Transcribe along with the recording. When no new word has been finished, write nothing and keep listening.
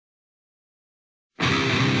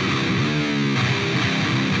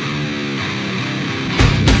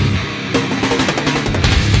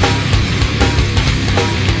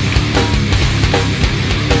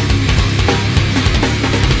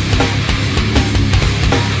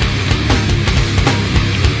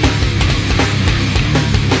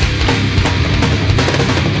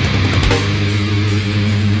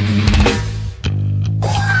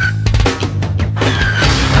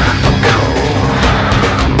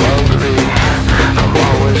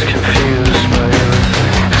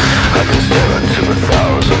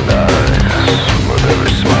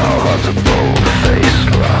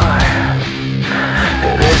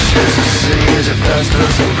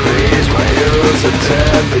are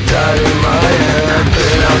dead, they died in my head.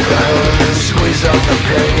 Been out violence, squeeze out the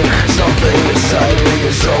pain. Something inside me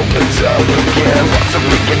is opened up again. Lots of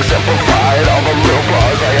weak exemplified, all the real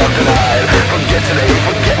flaws I have denied. Forget today,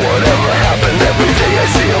 forget whatever happened. Every day I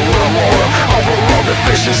see a little more overall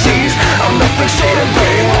deficiencies. I'm nothing short of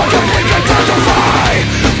being one complete catastrophe.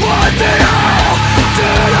 What the hell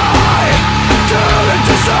did I do to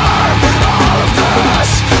deserve all of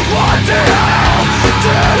this? What the hell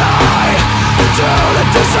did I do to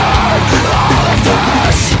deserve all of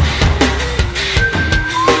this?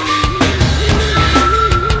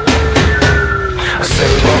 I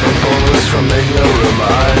save all the bullets from ignorant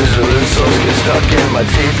minds, and insults get stuck in my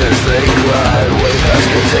teeth as they glide. Way past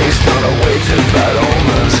the taste on a way to bad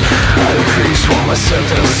omens. I decrease while my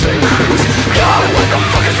symptoms increase. God, what the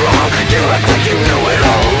fuck is wrong? You act like you knew it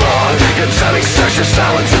all along. Your timing sucks, your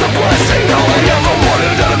silence is a blessing. All I ever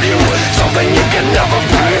wanted out of you, something you can never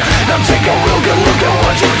be. Now take a real good look at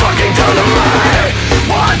what you fucking done to me.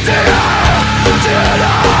 What the hell did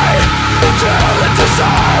I do to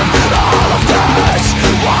deserve all of this?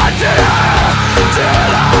 What the hell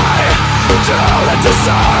did I do to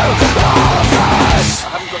deserve all of this?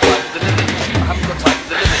 I haven't got time for the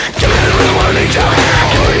limit. Give me the reason why I need you.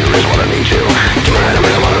 Give me the reason why I need you. Give me the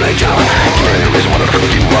reason why I need you. Give me the reason why I fuck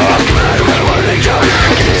you up. Give me the reason why I need you.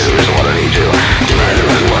 Give me the reason why I need you. Give me the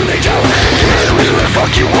reason why I need you. Give me the reason why I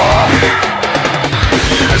fuck you up.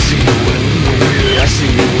 I see you in me. I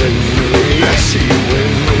see you in me. I see you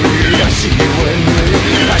in me. I see you in me.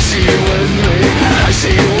 I see you in me. I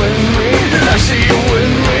see you in me. I see you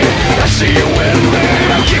in me. I see you in me.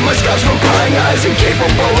 I keep my scars from prying eyes,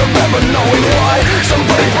 incapable of ever knowing why.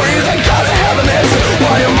 Somebody breathe, I gotta have an answer.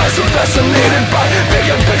 Why am I so fascinated by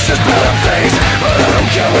bigger pictures, better things? But I don't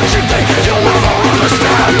care what you think, you'll never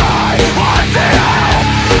understand. What the hell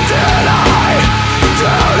did